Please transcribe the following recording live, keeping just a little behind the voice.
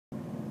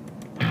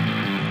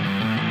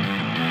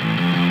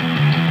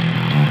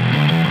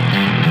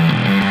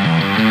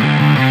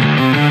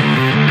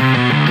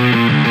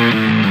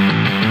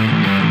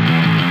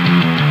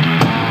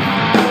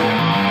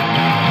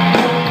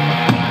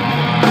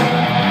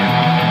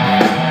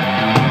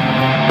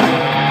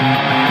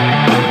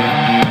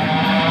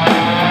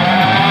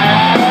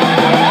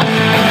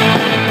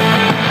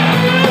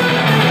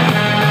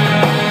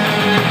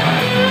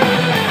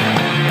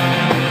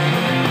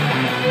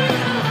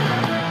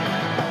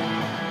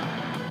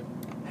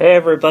Hey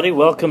everybody,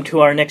 welcome to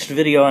our next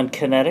video on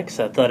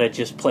kinetics. I thought I'd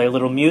just play a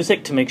little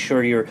music to make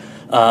sure you're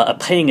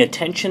paying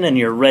attention and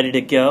you're ready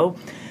to go.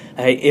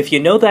 If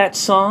you know that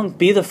song,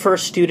 be the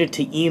first student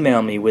to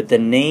email me with the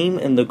name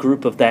and the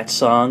group of that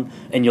song,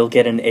 and you'll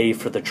get an A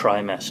for the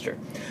trimester.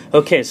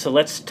 Okay, so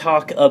let's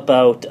talk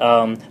about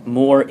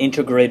more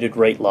integrated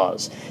rate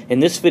laws.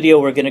 In this video,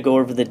 we're going to go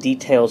over the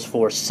details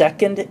for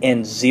second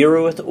and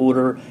zeroth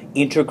order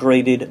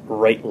integrated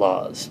rate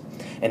laws.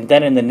 And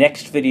then in the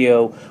next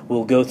video,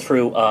 we'll go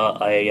through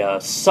a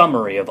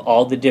summary of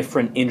all the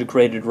different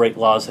integrated rate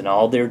laws and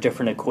all their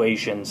different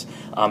equations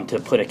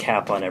to put a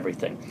cap on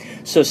everything.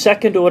 So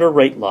second order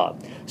rate law.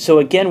 So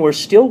again, we're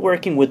still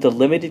working with the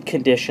limited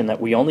condition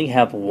that we only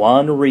have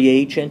one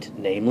reagent,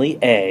 namely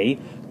A,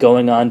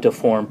 going on to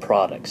form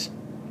products.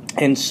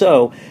 And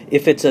so,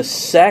 if it's a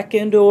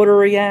second order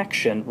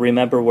reaction,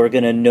 remember we're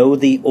going to know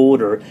the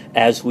order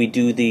as we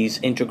do these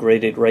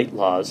integrated rate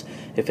laws.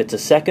 If it's a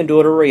second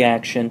order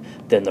reaction,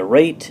 then the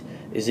rate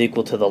is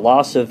equal to the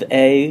loss of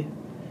A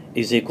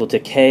is equal to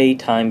K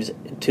times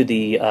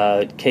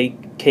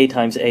K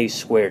times A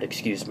squared,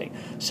 excuse me.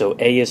 So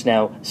A is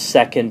now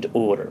second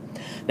order.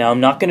 Now I'm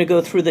not going to go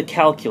through the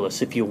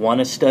calculus. If you want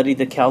to study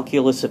the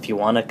calculus, if you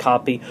want to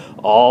copy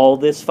all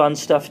this fun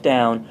stuff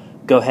down,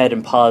 go ahead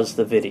and pause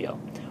the video.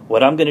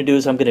 What I'm going to do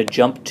is I'm going to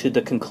jump to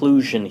the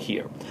conclusion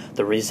here.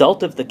 The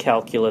result of the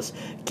calculus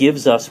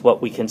gives us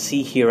what we can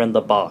see here in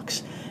the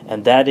box.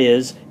 And that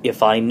is,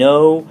 if I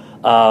know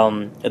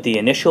the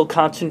initial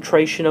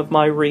concentration of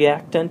my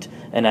reactant,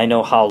 and I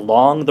know how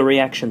long the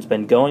reaction's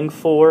been going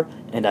for,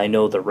 and I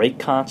know the rate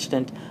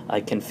constant, I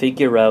can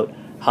figure out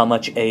how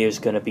much A is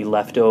going to be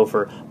left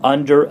over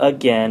under,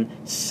 again,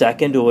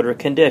 second order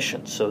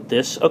conditions. So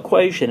this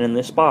equation in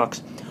this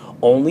box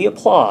only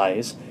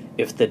applies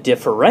if the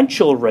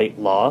differential rate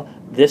law,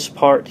 this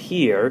part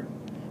here,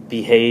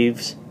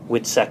 behaves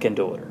with second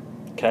order.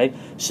 Okay,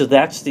 so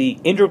that's the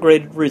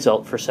integrated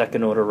result for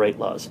second order rate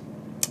laws.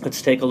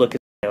 Let's take a look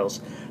at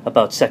details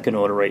about second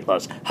order rate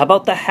laws. How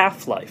about the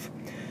half-life?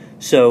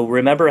 So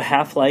remember,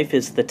 half-life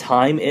is the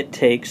time it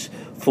takes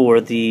for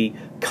the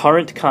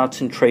current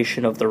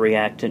concentration of the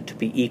reactant to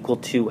be equal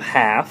to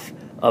half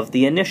of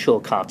the initial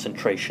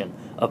concentration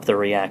of the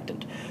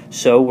reactant.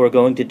 So we're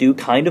going to do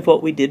kind of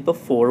what we did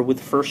before with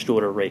first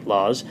order rate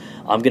laws.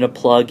 I'm going to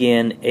plug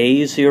in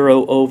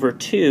A0 over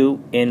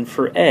 2 in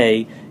for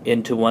A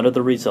into one of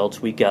the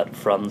results we got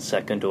from the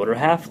second order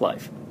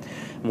half-life.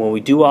 When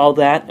we do all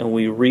that and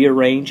we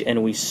rearrange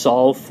and we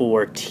solve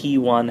for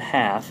T1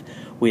 half,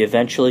 we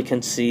eventually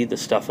can see the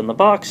stuff in the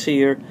box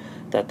here,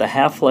 that the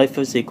half-life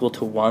is equal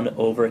to 1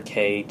 over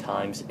K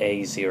times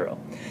A0.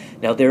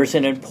 Now there's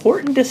an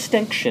important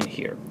distinction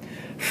here.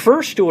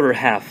 First order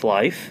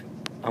half-life,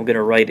 I'm going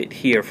to write it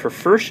here, for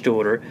first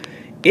order,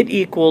 it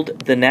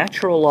equaled the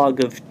natural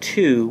log of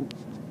 2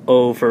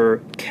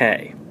 over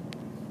K.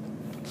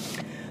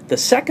 The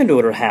second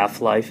order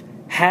half-life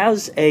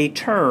has a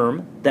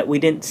term that we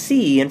didn't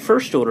see in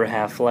first order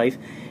half-life,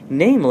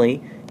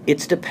 namely,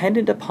 it's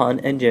dependent upon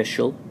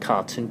initial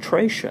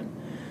concentration.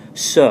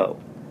 So,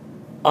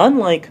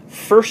 unlike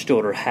first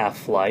order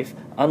half-life,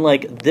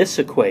 unlike this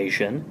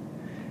equation,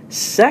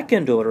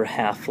 second order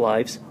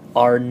half-lives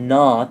are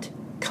not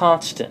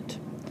constant.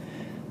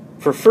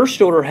 For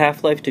first order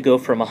half-life to go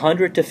from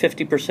 100 to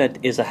 50%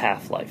 is a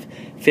half-life.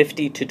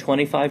 50 to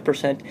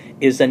 25%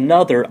 is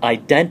another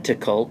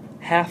identical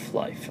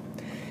half-life.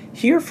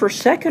 Here for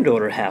second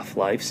order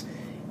half-lives,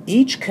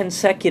 each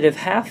consecutive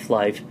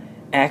half-life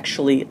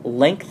actually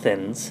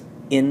lengthens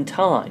in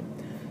time.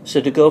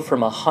 So to go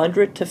from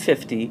 100 to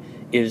 50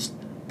 is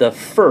the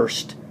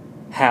first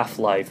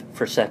half-life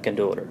for second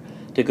order.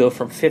 To go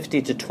from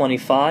 50 to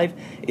 25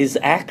 is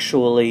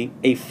actually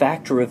a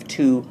factor of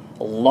 2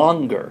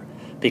 longer,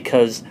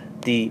 because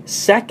the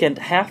second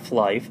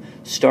half-life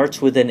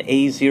starts with an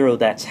A0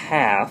 that's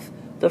half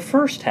the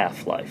first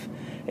half-life.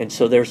 And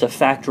so there's a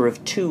factor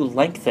of 2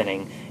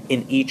 lengthening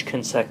in each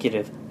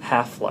consecutive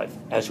half-life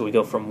as we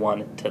go from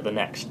one to the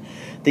next.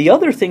 The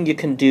other thing you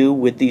can do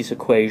with these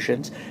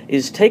equations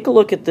is take a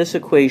look at this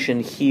equation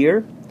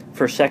here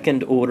for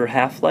second order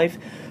half-life,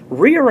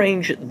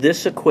 rearrange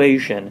this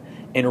equation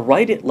and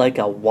write it like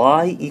a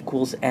y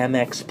equals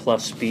mx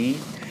plus b,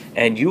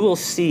 and you will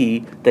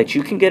see that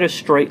you can get a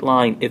straight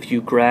line if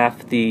you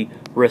graph the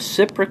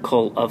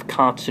reciprocal of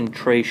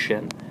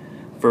concentration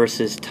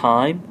versus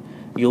time.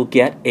 You'll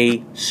get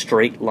a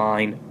straight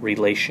line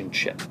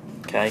relationship.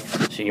 Okay,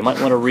 so you might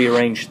want to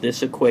rearrange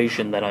this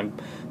equation that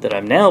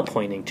I'm now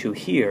pointing to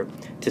here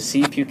to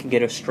see if you can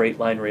get a straight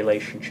line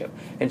relationship,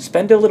 and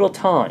spend a little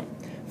time,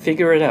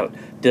 figure it out.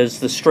 Does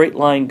the straight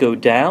line go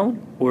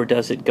down or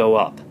does it go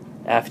up?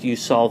 After you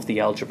solve the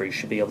algebra, you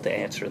should be able to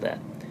answer that.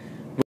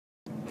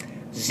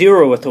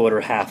 Zeroth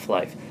order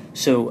half-life.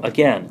 So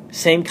again,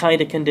 same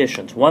kind of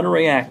conditions. One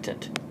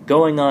reactant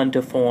going on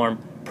to form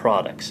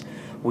products.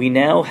 We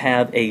now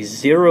have a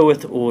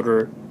zeroth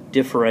order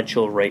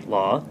differential rate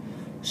law.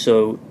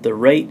 So the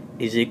rate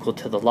is equal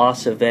to the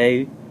loss of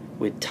A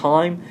with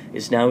time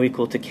is now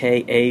equal to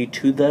Ka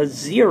to the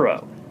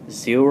 0,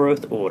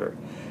 zeroth order.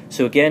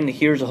 So again,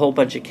 here's a whole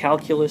bunch of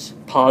calculus.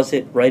 Pause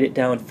it, write it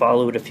down,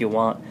 follow it if you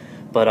want,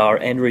 but our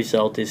end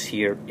result is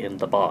here in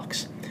the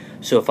box.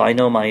 So if I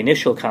know my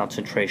initial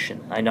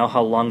concentration, I know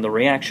how long the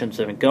reactions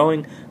have been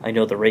going, I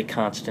know the rate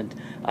constant,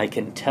 I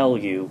can tell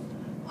you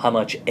how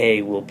much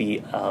A will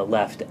be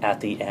left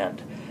at the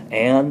end.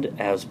 And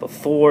as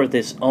before,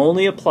 this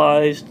only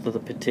applies to the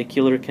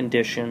particular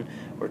condition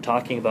we're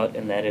talking about,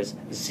 and that is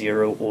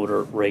zero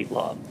order rate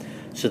law.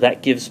 So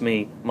that gives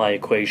me my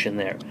equation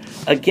there.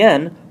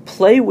 Again,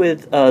 play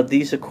with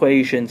these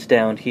equations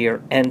down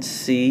here and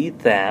see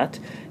that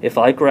if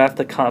I graph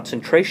the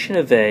concentration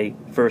of A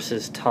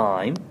versus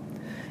time,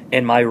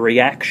 and my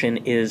reaction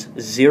is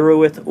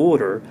 0th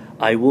order,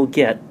 I will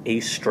get a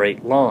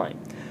straight line.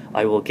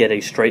 I will get a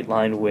straight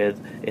line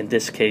with, in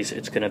this case,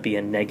 it's going to be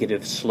a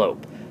negative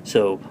slope.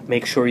 So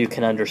make sure you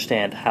can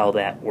understand how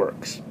that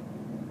works.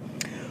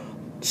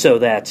 So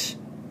that's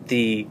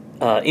the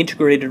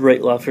integrated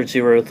rate law for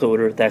 0th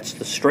order. That's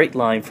the straight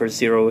line for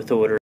 0th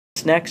order.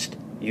 Next,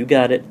 you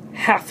got it,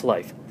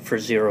 half-life for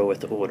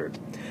 0th order.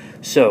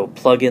 So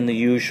plug in the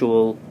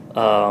usual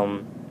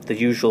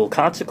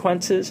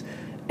consequences.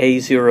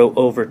 A0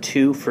 over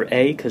 2 for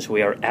A, because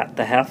we are at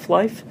the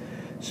half-life.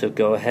 So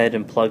go ahead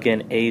and plug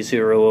in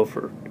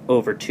A0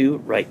 over 2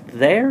 right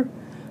there.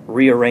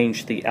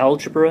 Rearrange the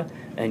algebra,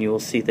 and you will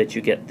see that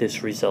you get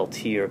this result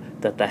here,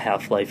 that the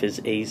half-life is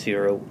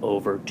A0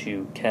 over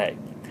 2K.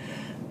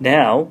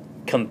 Now,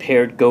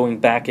 compared going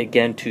back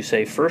again to,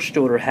 say,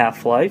 first-order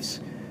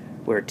half-lives,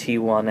 where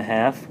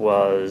T1/2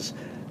 was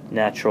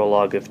natural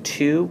log of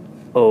 2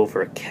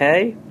 over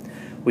K,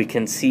 we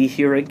can see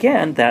here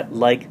again that,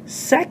 like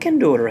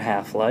second-order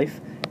half-life,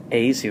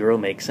 A0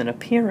 makes an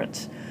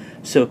appearance.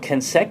 So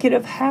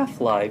consecutive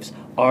half-lives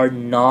are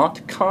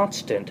not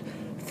constant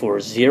for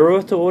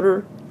 0th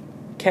order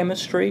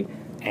chemistry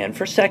and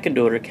for second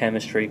order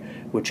chemistry,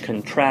 which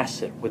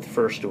contrasts it with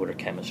first order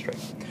chemistry.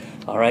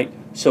 Alright,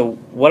 so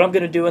what I'm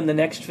going to do in the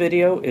next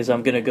video is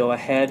I'm going to go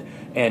ahead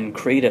and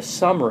create a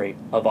summary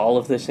of all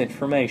of this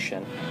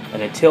information.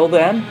 And until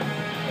then,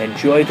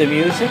 enjoy the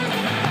music.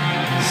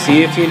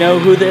 See if you know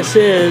who this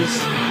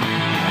is.